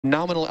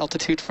Nominal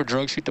altitude for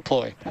drogue chute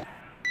deploy.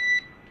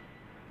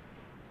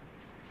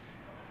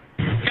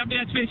 Copy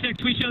that,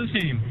 SpaceX. We show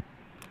the same.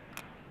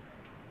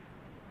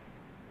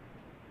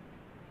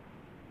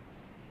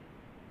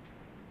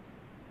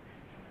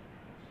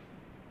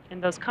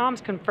 And those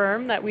comms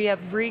confirm that we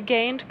have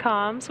regained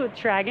comms with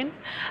Dragon,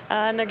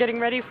 and they're getting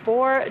ready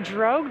for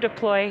drogue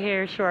deploy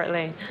here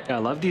shortly. Yeah, I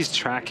love these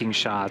tracking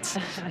shots.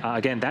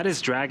 Again, that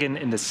is Dragon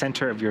in the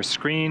center of your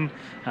screen.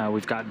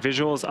 We've got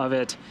visuals of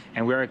it,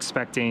 and we're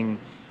expecting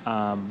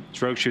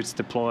drogue chutes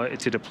to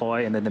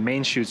deploy, and then the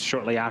main chutes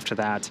shortly after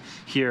that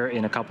here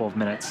in a couple of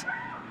minutes.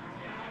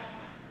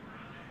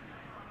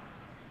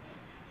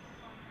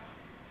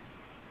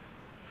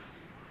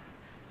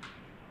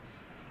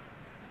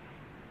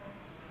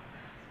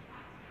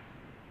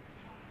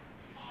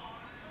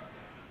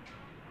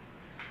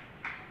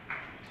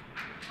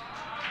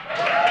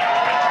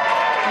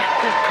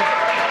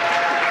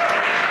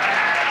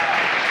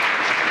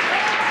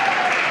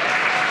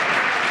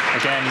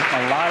 Again,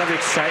 a lot of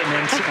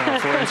excitement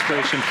for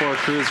Inspiration4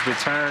 crew's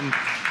return,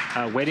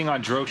 waiting on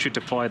drogue chute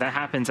deploy. That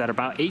happens at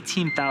about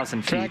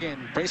 18,000 feet.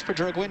 Dragon, brace for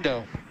drogue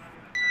window.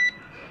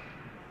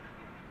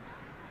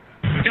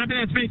 Copy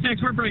that,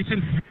 SpaceX. We're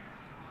bracing.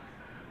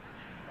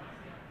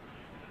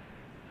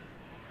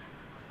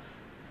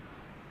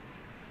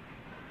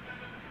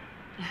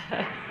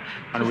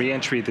 On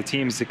re-entry, the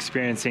team's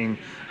experiencing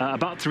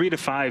about 3 to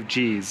 5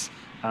 Gs.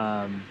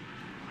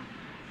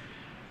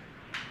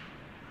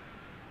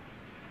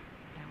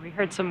 We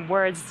heard some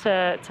words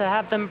to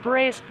have them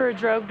brace for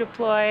drogue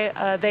deploy.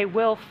 They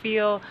will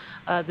feel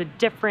the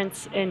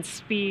difference in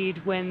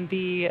speed when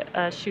the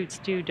chutes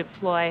do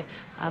deploy.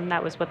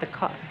 That was what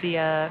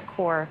the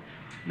core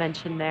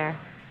mentioned there.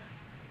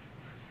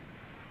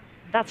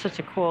 That's such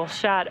a cool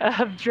shot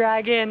of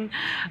Dragon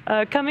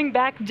coming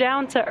back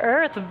down to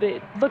Earth.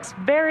 It looks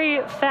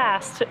very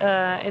fast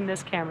in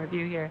this camera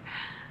view here.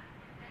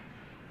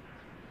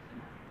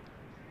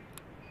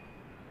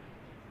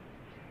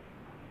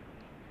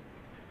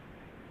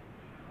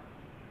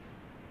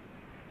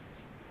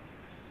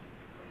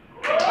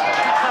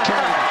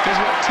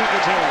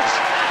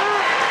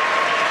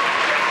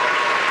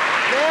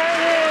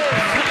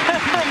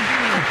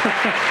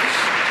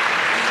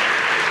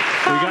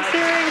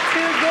 Steering 2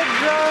 good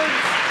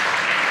drones.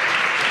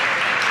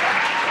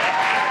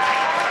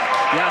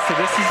 Yeah, so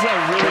this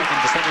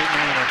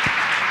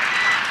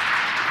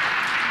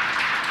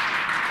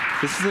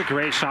is a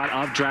great shot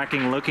of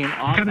Dragon looking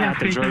up at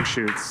the drogue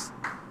chutes.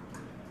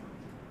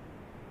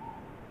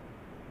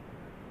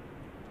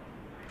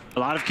 A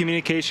lot of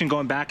communication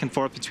going back and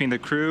forth between the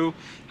crew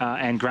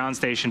and ground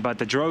station, but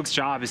the drogue's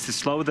job is to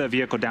slow the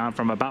vehicle down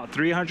from about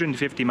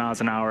 350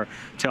 miles an hour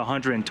to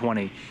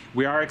 120.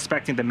 We are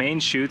expecting the main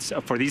chutes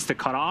for these to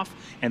cut off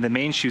and the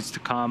main chutes to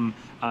come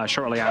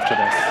shortly after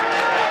this.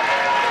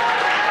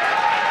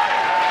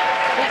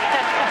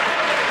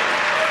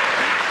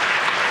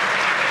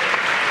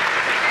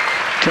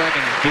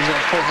 Dragon, these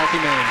are 4 healthy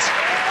mains.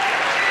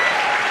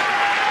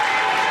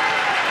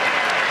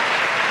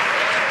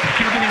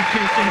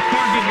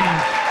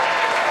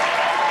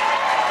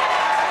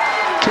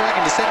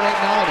 Dragon, descent right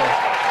nominal.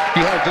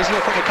 You have visual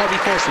from the Cubby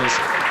forces.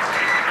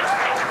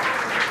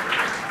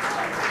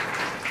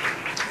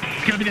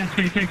 Copy that,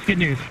 SpaceX. Good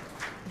news.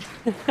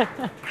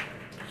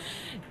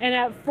 And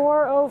at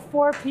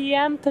 4:04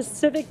 p.m.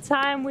 Pacific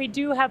time, we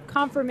do have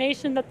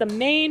confirmation that the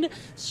main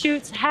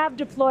chutes have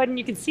deployed, and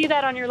you can see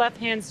that on your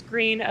left-hand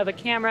screen of a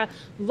camera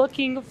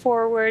looking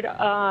forward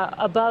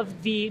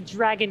above the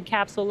Dragon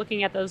capsule,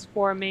 looking at those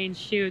 4 main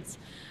chutes.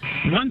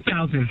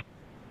 1,000.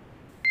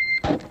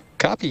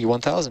 Copy,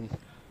 1,000.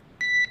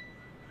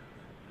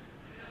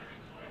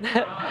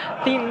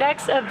 The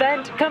next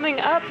event coming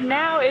up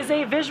now is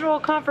a visual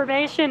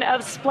confirmation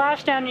of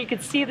Splashdown. You can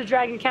see the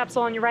Dragon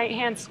capsule on your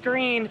right-hand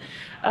screen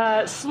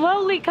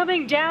slowly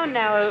coming down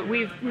now.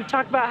 We've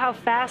talked about how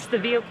fast the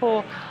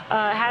vehicle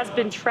has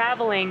been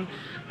traveling,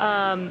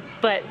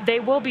 but they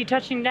will be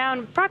touching down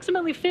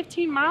approximately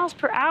 15 miles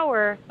per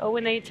hour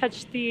when they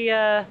touch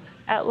the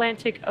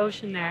Atlantic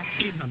Ocean there.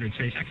 800,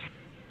 SpaceX.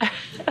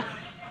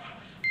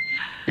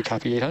 We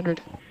copy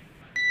 800.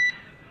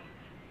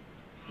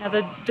 Now,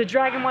 the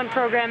Dragon 1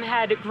 program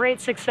had great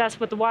success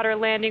with the water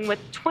landing, with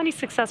 20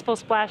 successful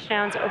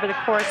splashdowns over the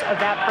course of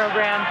that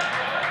program,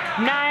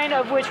 9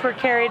 of which were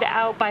carried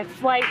out by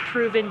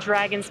flight-proven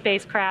Dragon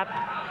spacecraft.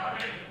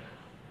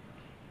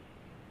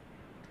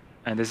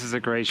 And this is a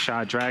great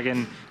shot.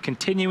 Dragon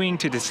continuing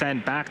to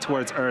descend back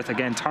towards Earth,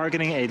 again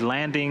targeting a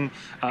landing,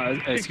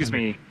 a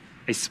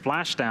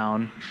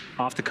splashdown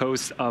off the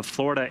coast of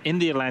Florida in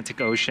the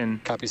Atlantic Ocean.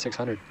 Copy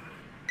 600.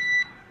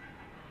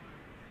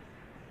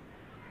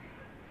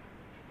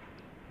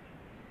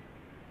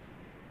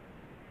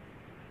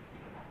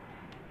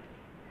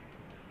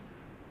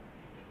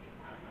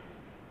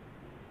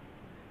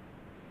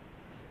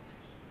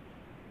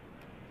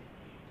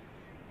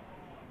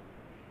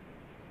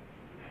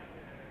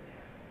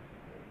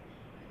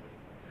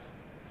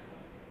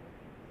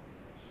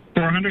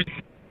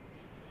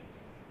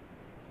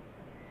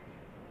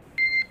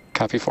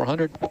 Copy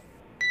 400.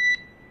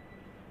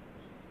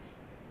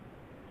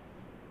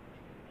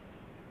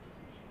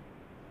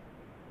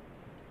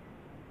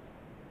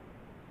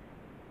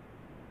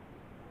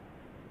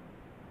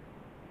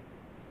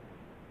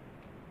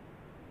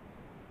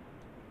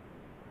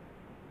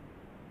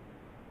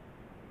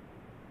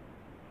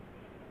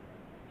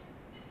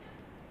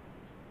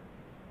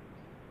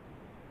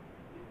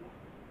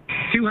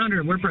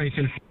 200, we're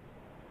bracing.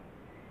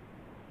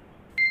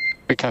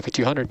 We copy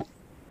 200.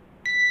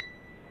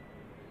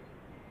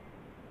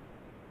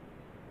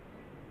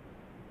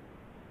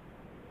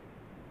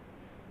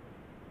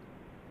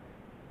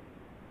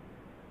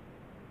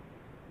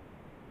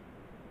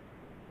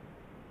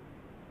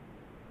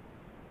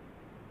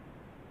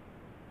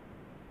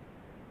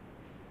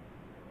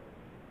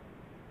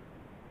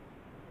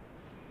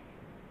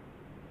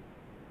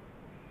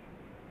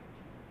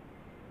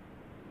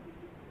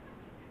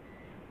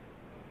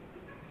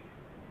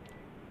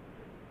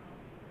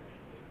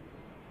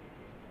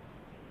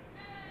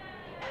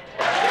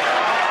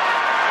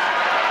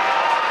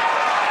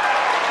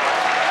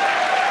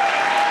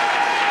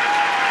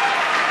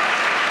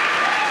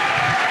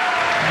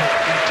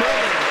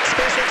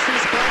 SpaceX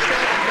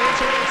Splashdown and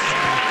maintenance.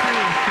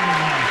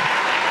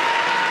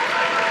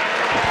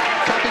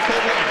 Copy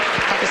code 1.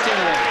 Copy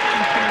standard 1.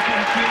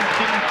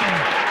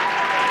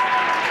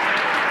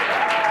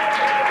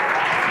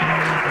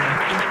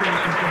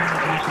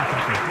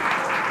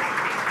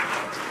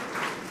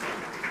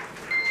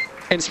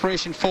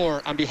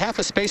 Inspiration4, on behalf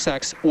of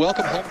SpaceX,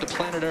 welcome home to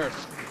planet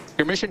Earth.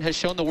 Your mission has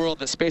shown the world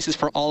that space is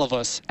for all of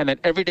us and that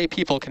everyday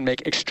people can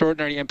make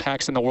extraordinary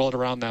impacts in the world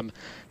around them.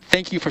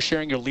 Thank you for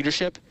sharing your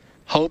leadership,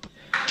 hope,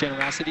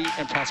 generosity,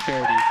 and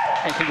prosperity.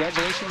 And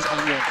congratulations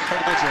on your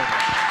incredible journey.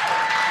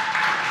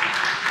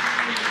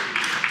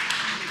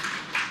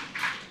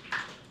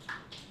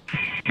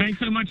 Thanks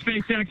so much,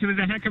 SpaceX. It was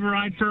a heck of a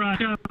ride for us.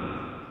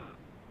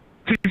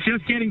 It's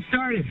just getting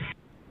started.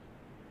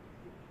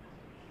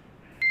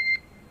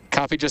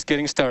 Copy, just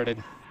getting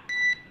started.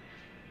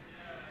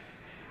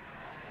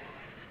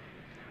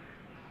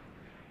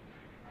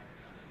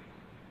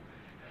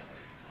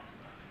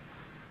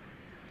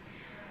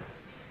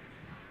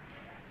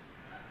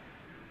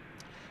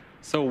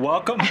 So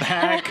welcome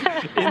back,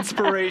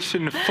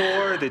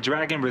 Inspiration4. The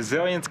Dragon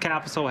Resilience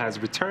Capsule has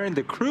returned.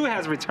 The crew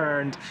has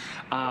returned.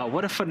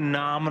 What a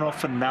phenomenal,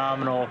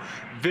 phenomenal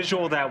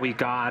visual that we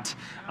got.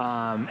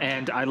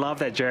 And I love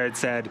that Jared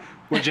said,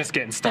 we're just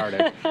getting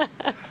started.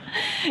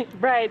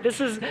 Right. This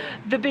is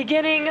the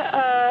beginning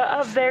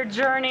of their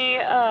journey,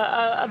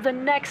 of the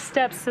next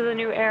steps to the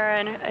new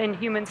era in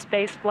human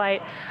space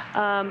flight.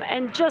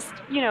 And just,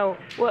 you know,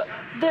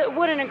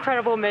 what an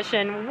incredible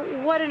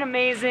mission. What an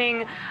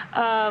amazing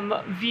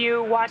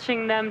view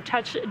watching them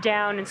touch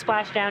down and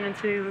splash down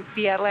into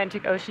the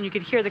Atlantic Ocean. You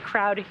could hear the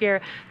crowd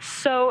here.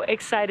 So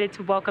excited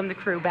to welcome the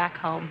crew back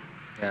home.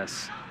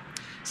 Yes.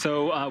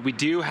 So we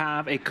do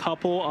have a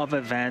couple of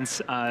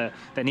events that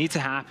need to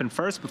happen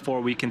first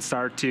before we can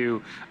start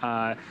to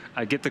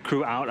get the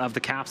crew out of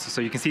the capsule.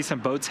 So you can see some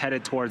boats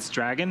headed towards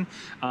Dragon.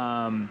 You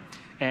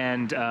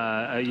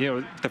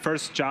know, the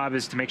first job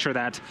is to make sure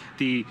that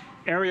the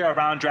area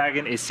around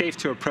Dragon is safe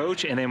to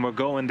approach, and then we'll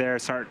go in there,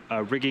 start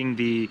rigging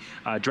the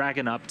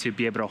Dragon up to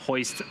be able to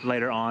hoist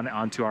later on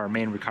onto our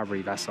main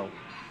recovery vessel.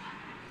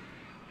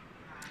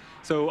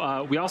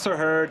 So we also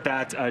heard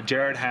that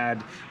Jared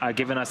had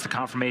given us the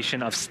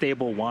confirmation of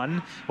stable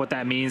 1. What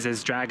that means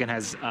is Dragon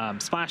has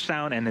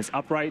splashdown and is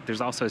upright.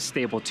 There's also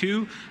stable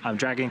 2.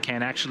 Dragon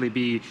can actually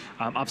be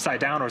upside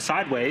down or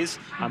sideways.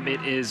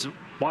 It is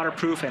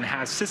waterproof and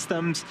has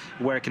systems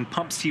where it can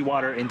pump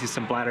seawater into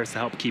some bladders to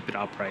help keep it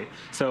upright.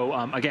 So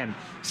again,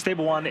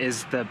 stable 1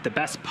 is the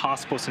best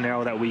possible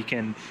scenario that we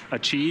can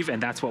achieve,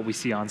 and that's what we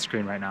see on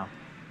screen right now.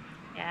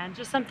 And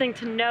just something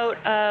to note,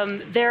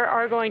 there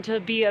are going to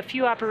be a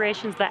few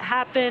operations that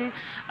happen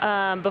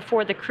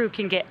before the crew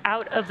can get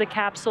out of the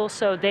capsule,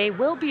 so they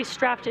will be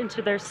strapped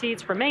into their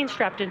seats, remain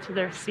strapped into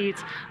their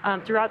seats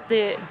throughout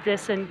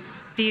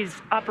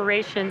these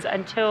operations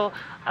until,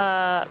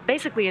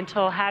 basically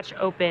until hatch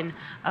open,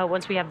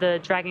 once we have the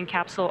Dragon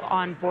capsule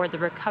on board the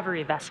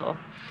recovery vessel.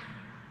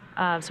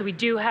 So we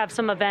do have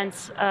some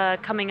events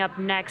coming up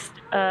next.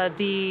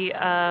 The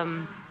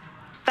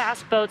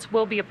fast boats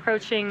will be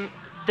approaching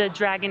the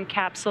Dragon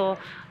capsule.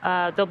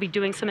 They'll be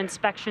doing some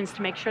inspections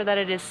to make sure that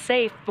it is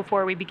safe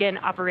before we begin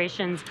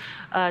operations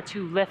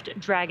to lift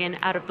Dragon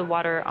out of the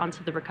water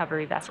onto the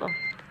recovery vessel.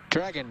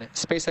 Dragon,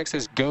 SpaceX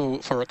is go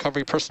for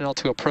recovery personnel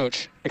to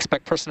approach.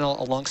 Expect personnel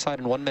alongside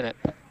in 1 minute.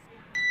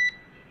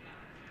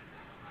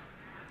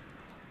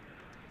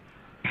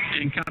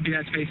 And copy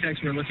that,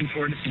 SpaceX. We're looking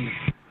forward to seeing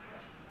it.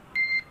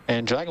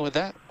 And Dragon, with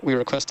that, we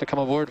request to come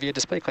aboard via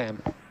display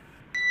cam.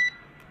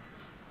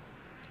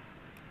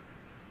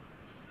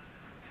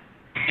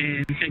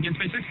 And say again,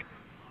 SpaceX.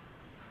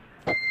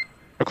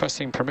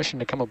 Requesting permission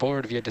to come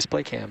aboard via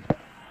display cam.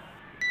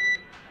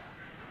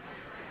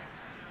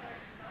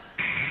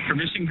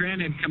 Permission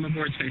granted. Come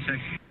aboard, SpaceX.